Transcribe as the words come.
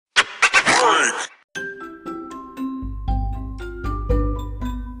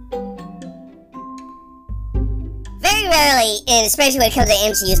rarely, and especially when it comes to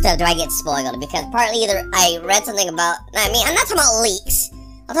MCU stuff, do I get spoiled, because partly either I read something about, I mean, I'm not talking about leaks,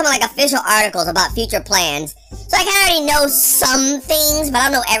 I'm talking about like official articles about future plans, so I kind of already know some things, but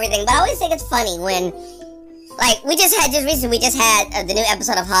I don't know everything. But I always think it's funny when, like, recently we just had the new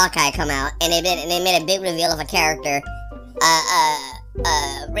episode of Hawkeye come out, and they made a big reveal of a character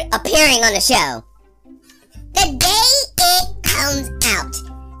appearing on the show. The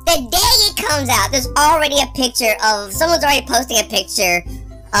day it comes out, there's already a picture of, someone's already posting a picture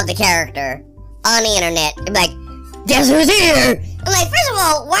of the character on the internet. I'm like, guess who's here? I'm like, first of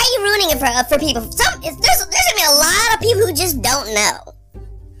all, why are you ruining it for people? There's gonna be a lot of people who just don't know.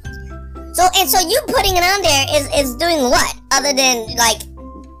 So you putting it on there is doing what? Other than, like,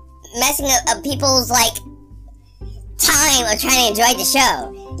 messing up people's, like, time of trying to enjoy the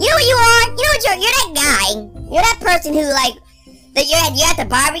show. You know what you are? You know what you're that guy. You're that person who, like, that you're at the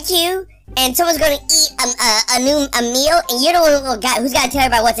barbecue, and someone's gonna eat a meal, and you're the one who's gotta tell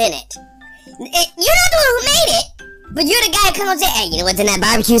everybody what's in it. You're not the one who made it, but you're the guy who comes and says, hey, you know what's in that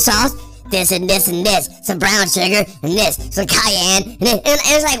barbecue sauce? This and this and this, some brown sugar and this, some cayenne, and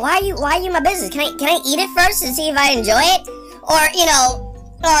it's like, why are you in my business? Can I eat it first and see if I enjoy it? Or, you know,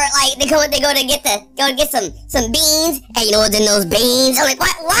 or like they go to get some beans, and you know what's in those beans? I'm like,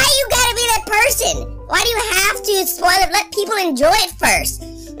 why you gotta be that person? Why do you have to spoil it? Let people enjoy it first.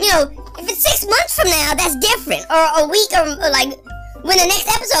 You know, if it's 6 months from now, that's different. Or a week, or like when the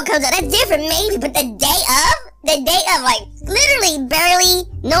next episode comes out, that's different maybe. But the day of, like, literally barely,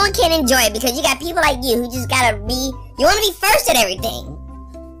 no one can enjoy it because you got people like you who just gotta be, you wanna be first at everything.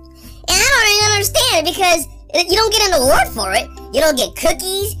 And I don't really understand it, because you don't get an award for it. You don't get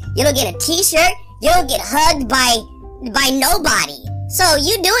cookies, you don't get a t-shirt, you don't get hugged by nobody. So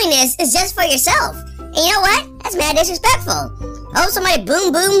you doing this is just for yourself. And you know what? That's mad disrespectful. Oh, somebody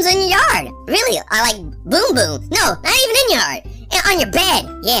boom booms in your yard. Really? I like boom boom. No, not even in your yard. And on your bed.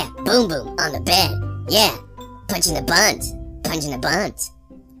 Yeah, boom boom on the bed. Yeah. Punching the buns.